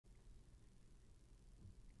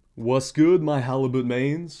What's good, my halibut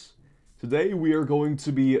mains? Today we are going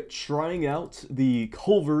to be trying out the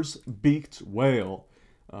Culver's Beaked Whale.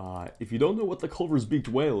 If you don't know what the Culver's Beaked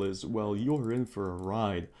Whale is, well, you're in for a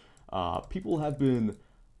ride. People have been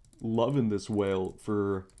loving this whale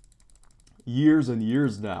for years and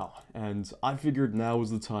years now, and I figured now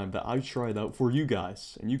is the time that I try it out for you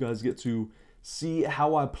guys, and you guys get to see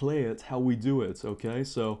how I play it, how we do it, okay?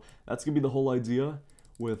 So that's gonna be the whole idea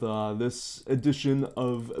with this edition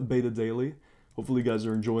of Beta Daily. Hopefully you guys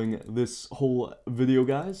are enjoying this whole video,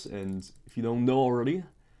 guys, and if you don't know already,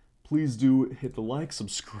 please do hit the like,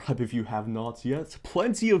 subscribe if you have not yet.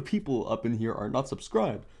 Plenty of people up in here are not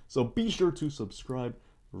subscribed, so be sure to subscribe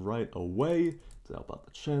right away to help out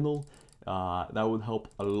the channel. That would help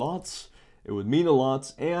a lot. It would mean a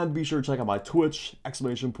lot, and be sure to check out my Twitch,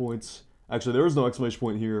 exclamation points. Actually, there is no exclamation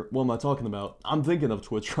point here. What am I talking about? I'm thinking of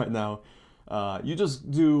Twitch right now. You just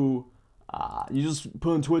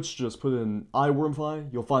put in Twitch, just put in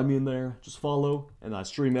iWormFi, you'll find me in there, just follow, and I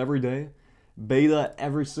stream every day, beta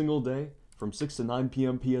every single day, from 6 to 9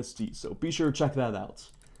 p.m. PST, so be sure to check that out.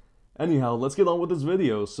 Anyhow, let's get on with this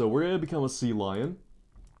video. So we're going to become a sea lion,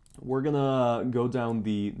 we're going to go down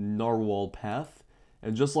the narwhal path,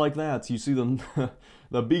 and just like that, you see the,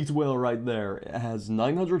 the beaked whale right there. It has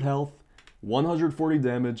 900 health, 140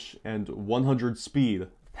 damage, and 100 speed.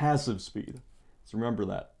 Passive speed. So remember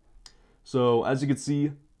that. So as you can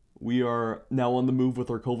see, we are now on the move with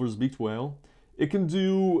our Culver's Beaked Whale. It can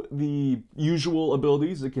do the usual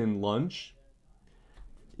abilities. It can lunge.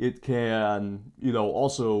 It can,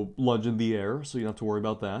 also lunge in the air, so you don't have to worry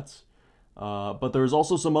about that. But there's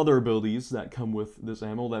also some other abilities that come with this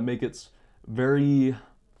animal that make it very,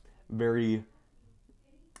 very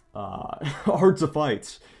hard to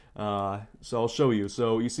fight. So I'll show you.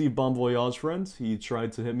 So you see Bon Voyage friend, he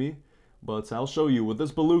tried to hit me, but I'll show you. With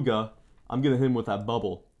this beluga, I'm gonna hit him with that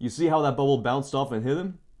bubble. You see how that bubble bounced off and hit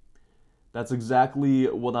him? That's exactly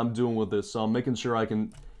what I'm doing with this. So I'm making sure I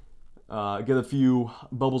can get a few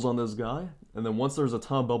bubbles on this guy, and then once there's a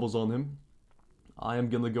ton of bubbles on him, I am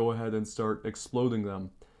gonna go ahead and start exploding them,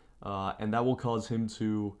 and that will cause him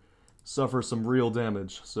to suffer some real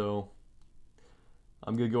damage. So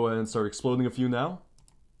I'm gonna go ahead and start exploding a few now.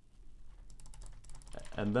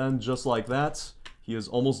 And then, just like that, he is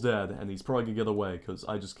almost dead, and he's probably gonna get away, because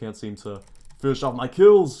I just can't seem to finish off my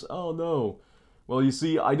kills! Oh no! Well, you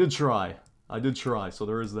see, I did try, so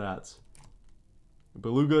there is that.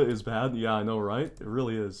 Beluga is bad? Yeah, I know, right? It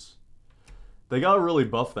really is. They gotta really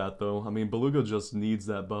buff that, though. I mean, Beluga just needs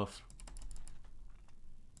that buff.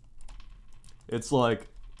 It's, like,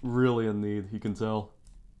 really in need, you can tell.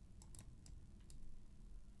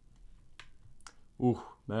 Ooh.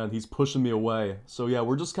 Man, he's pushing me away. So yeah,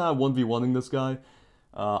 we're just kind of 1v1ing this guy.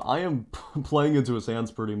 I am playing into his hands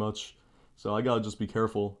pretty much, so I gotta just be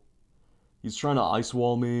careful. He's trying to ice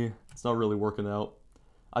wall me. It's not really working out.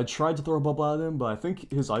 I tried to throw a bubble at him, but I think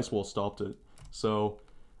his ice wall stopped it. So,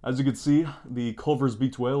 as you can see, the Culver's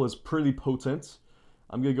Beaked Whale is pretty potent.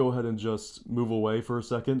 I'm gonna go ahead and just move away for a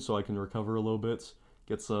second so I can recover a little bit.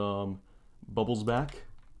 Get some bubbles back.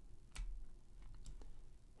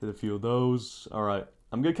 Hit a few of those. Alright.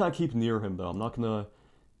 I'm going to kind of keep near him, though. I'm not going to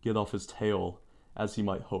get off his tail, as he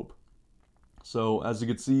might hope. So, as you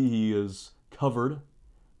can see, he is covered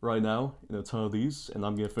right now in a ton of these, and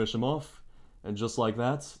I'm going to finish him off. And just like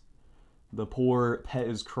that, the poor pet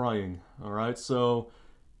is crying. Alright, so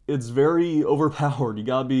it's very overpowered. You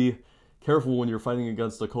gotta be careful when you're fighting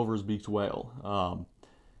against a Culver's Beaked Whale.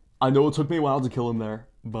 I know it took me a while to kill him there,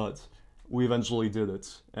 but we eventually did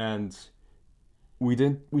it. And we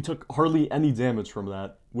took hardly any damage from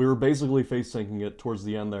that. We were basically face tanking it towards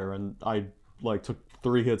the end there, and I took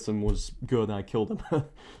 3 hits and was good, and I killed him.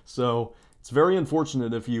 So it's very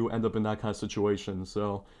unfortunate if you end up in that kind of situation.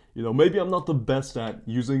 So, maybe I'm not the best at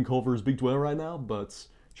using Culver's Beaked Whale right now, but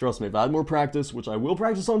trust me, if I had more practice, which I will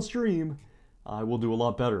practice on stream, I will do a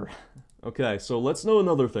lot better. Okay, so let's know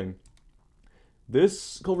another thing.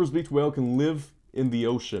 This Culver's Beaked Whale can live in the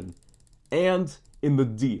ocean and in the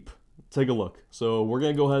deep. Take a look. So we're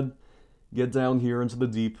going to go ahead, get down here into the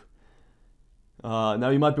deep. Now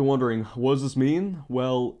you might be wondering, what does this mean?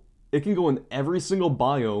 Well, it can go in every single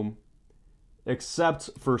biome except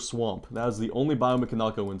for swamp. That is the only biome it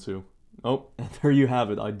cannot go into. Oh, and there you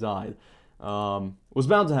have it. I died. Was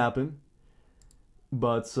bound to happen.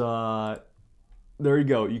 But there you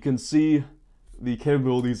go. You can see the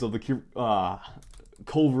capabilities of the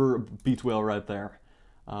Culver Beaked Whale right there.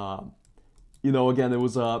 Again, it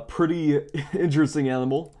was a pretty interesting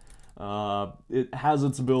animal. It has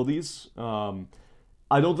its abilities.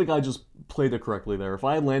 I don't think I just played it correctly there. If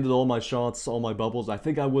I had landed all my shots, all my bubbles, I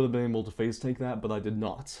think I would have been able to face tank that, but I did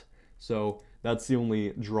not. So that's the only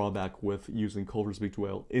drawback with using Culver's Beaked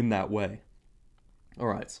Whale in that way.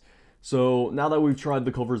 Alright, so now that we've tried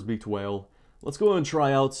the Culver's Beaked Whale, let's go and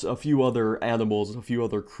try out a few other animals, a few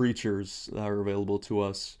other creatures that are available to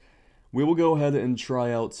us. We will go ahead and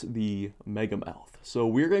try out the Megamouth. So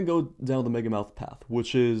we're going to go down the Megamouth path,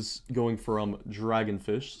 which is going from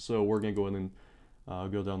Dragonfish. So we're going to go ahead and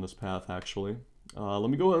go down this path, actually. Let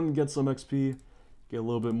me go ahead and get some XP, get a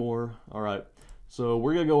little bit more. Alright, so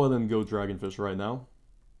we're going to go ahead and go Dragonfish right now.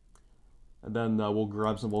 And then we'll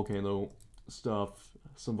grab some volcano stuff,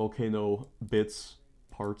 some volcano bits,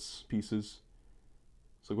 parts, pieces.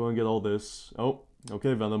 So go ahead and get all this. Oh,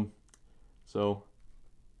 okay, Venom. So,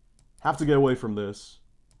 have to get away from this.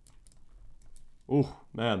 Oh,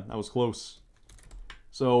 man, that was close.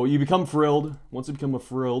 So, you become frilled. Once you become a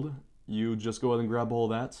frilled, you just go ahead and grab all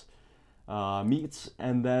that meat,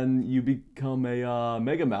 and then you become a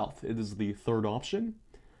Megamouth. It is the third option.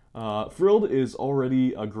 Frilled is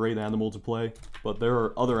already a great animal to play, but there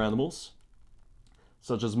are other animals,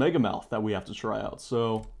 such as Megamouth, that we have to try out.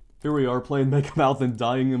 So, here we are playing Megamouth and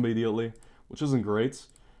dying immediately, which isn't great.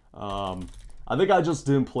 I think I just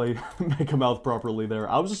didn't play Megamouth properly there.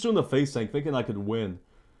 I was just doing the face tank thinking I could win.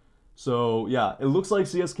 So, yeah, it looks like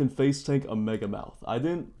CS can face tank a Megamouth. I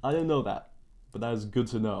didn't know that, but that is good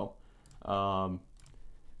to know.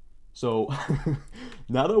 So,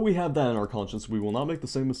 now that we have that in our conscience, we will not make the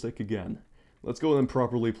same mistake again. Let's go ahead and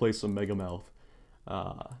properly play some Megamouth.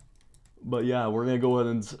 But yeah, we're going to go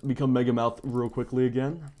ahead and become Megamouth real quickly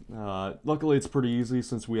again. Luckily, it's pretty easy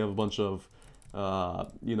since we have a bunch of,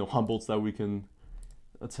 you know, Humboldts that we can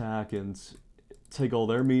attack and take all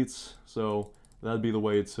their meats. So that'd be the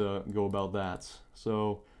way to go about that.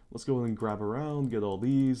 So let's go ahead and grab around, get all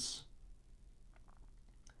these.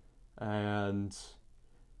 And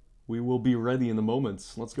we will be ready in a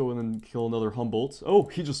moment. Let's go ahead and kill another Humboldt. Oh,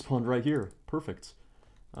 he just spawned right here. Perfect.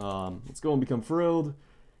 Let's go and become frilled.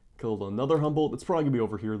 Killed another Humboldt. It's probably going to be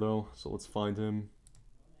over here, though, so let's find him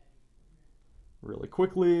really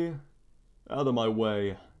quickly. Out of my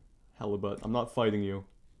way, Halibut. I'm not fighting you.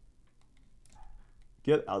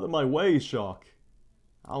 Get out of my way, Shock.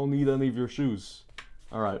 I don't need any of your shoes.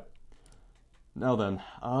 Alright. Now then,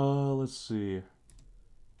 let's see.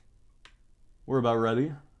 We're about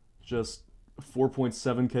ready. Just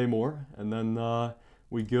 4.7k more, and then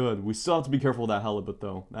we good. We still have to be careful with that Halibut,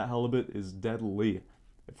 though. That Halibut is deadly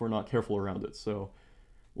if we're not careful around it. So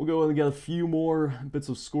we'll go and get a few more bits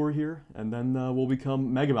of score here, and then we'll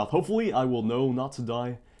become Megamouth. Hopefully I will know not to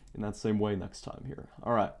die in that same way next time here.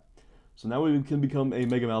 Alright, so now we can become a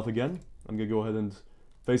Megamouth again. I'm gonna go ahead and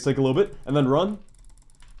face tank a little bit, and then run.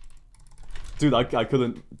 Dude, I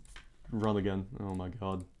couldn't run again. Oh my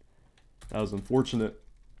god. That was unfortunate.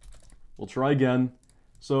 We'll try again.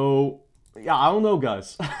 So, yeah, I don't know,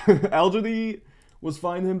 guys. Algedy was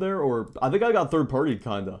fine him there, or I think I got third party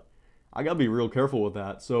kinda. I gotta be real careful with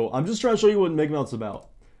that. So I'm just trying to show you what Megamouth's about.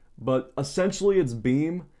 But essentially its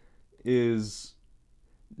beam is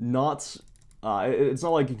not, it's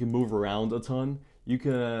not like you can move around a ton. You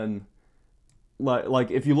can,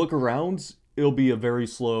 like if you look around, it'll be a very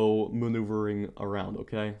slow maneuvering around,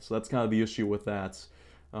 okay? So that's kind of the issue with that.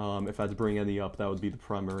 If I had to bring any up, that would be the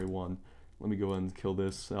primary one. Let me go ahead and kill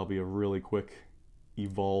this. That'll be a really quick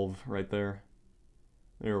evolve right there.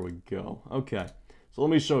 There we go. Okay. So let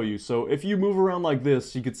me show you. So if you move around like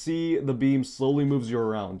this, you can see the beam slowly moves you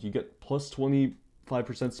around. You get plus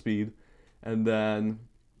 25% speed. And then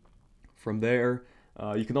from there,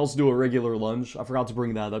 you can also do a regular lunge. I forgot to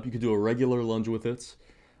bring that up. You could do a regular lunge with it.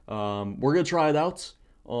 We're going to try it out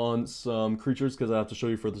on some creatures because I have to show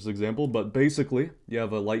you for this example. But basically, you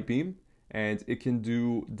have a light beam, and it can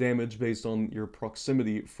do damage based on your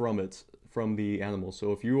proximity from it, from the animal.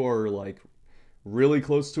 So if you are like really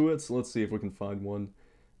close to it, so let's see if we can find one.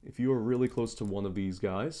 If you are really close to one of these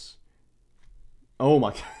guys, oh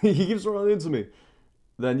my, he keeps running into me,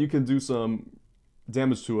 then you can do some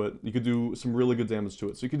damage to it. You could do some really good damage to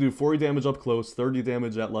it. So you could do 40 damage up close, 30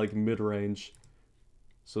 damage at like mid-range.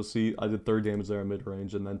 So see, I did 30 damage there at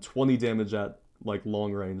mid-range, and then 20 damage at like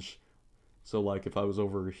long range. So like if I was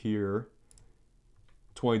over here,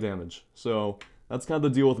 20 damage. So that's kind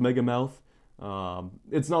of the deal with Megamouth.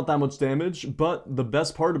 It's not that much damage, but the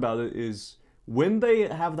best part about it is when they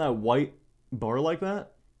have that white bar like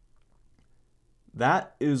that,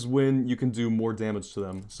 that is when you can do more damage to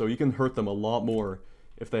them. So you can hurt them a lot more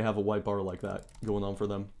if they have a white bar like that going on for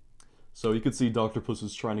them. So you can see Dr. Puss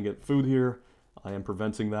is trying to get food here. I am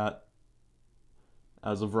preventing that.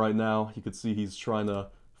 As of right now, you can see he's trying to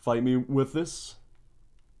fight me with this.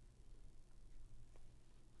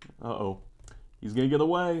 Uh-oh. He's gonna get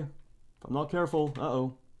away. If I'm not careful.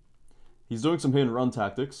 Uh-oh. He's doing some hit and run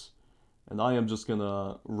tactics. And I am just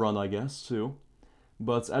gonna run, I guess, too.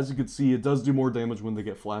 But as you can see, it does do more damage when they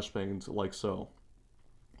get flashbanged, like so.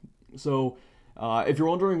 So, if you're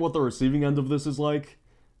wondering what the receiving end of this is like,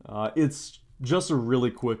 it's just a really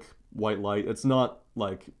quick white light. It's not,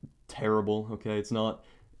 like, terrible, okay? It's not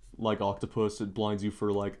like Octopus. It blinds you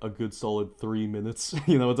for, like, a good solid 3 minutes.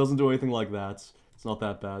 You know, it doesn't do anything like that. It's not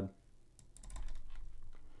that bad.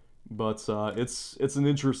 But, it's an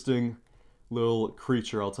interesting little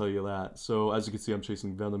creature, I'll tell you that. So, as you can see, I'm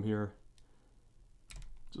chasing Venom here.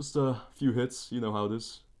 Just a few hits, you know how it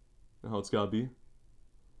is. You know how it's gotta be.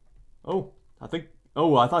 Oh, I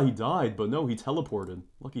thought he died, but no, he teleported.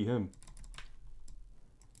 Lucky him.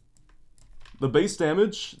 The base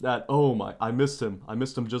damage, oh my, I missed him. I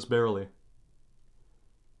missed him just barely.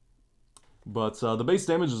 But the base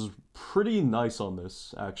damage is pretty nice on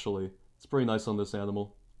this, actually. It's pretty nice on this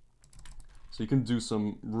animal. So you can do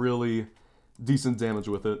some really decent damage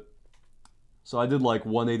with it. So I did like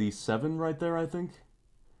 187 right there, I think.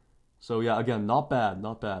 So yeah, again, not bad,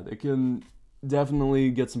 not bad. It can definitely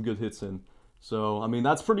get some good hits in. So, I mean,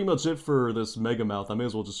 that's pretty much it for this Mega Mouth. I may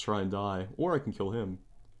as well just try and die. Or I can kill him.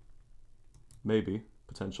 Maybe,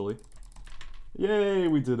 potentially. Yay,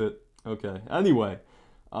 we did it. Okay, anyway.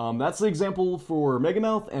 That's the example for Mega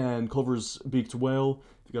Mouth and Clover's Beaked Whale.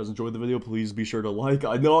 If you guys enjoyed the video, please be sure to like.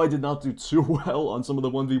 I know I did not do too well on some of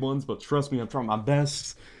the 1v1s, but trust me, I'm trying my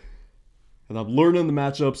best. And I'm learning the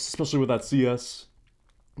matchups, especially with that CS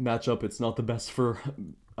matchup. It's not the best for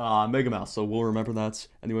Mega Mouse, so we'll remember that.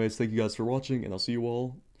 Anyways, thank you guys for watching, and I'll see you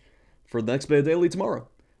all for the next Beta Daily tomorrow.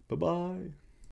 Bye-bye.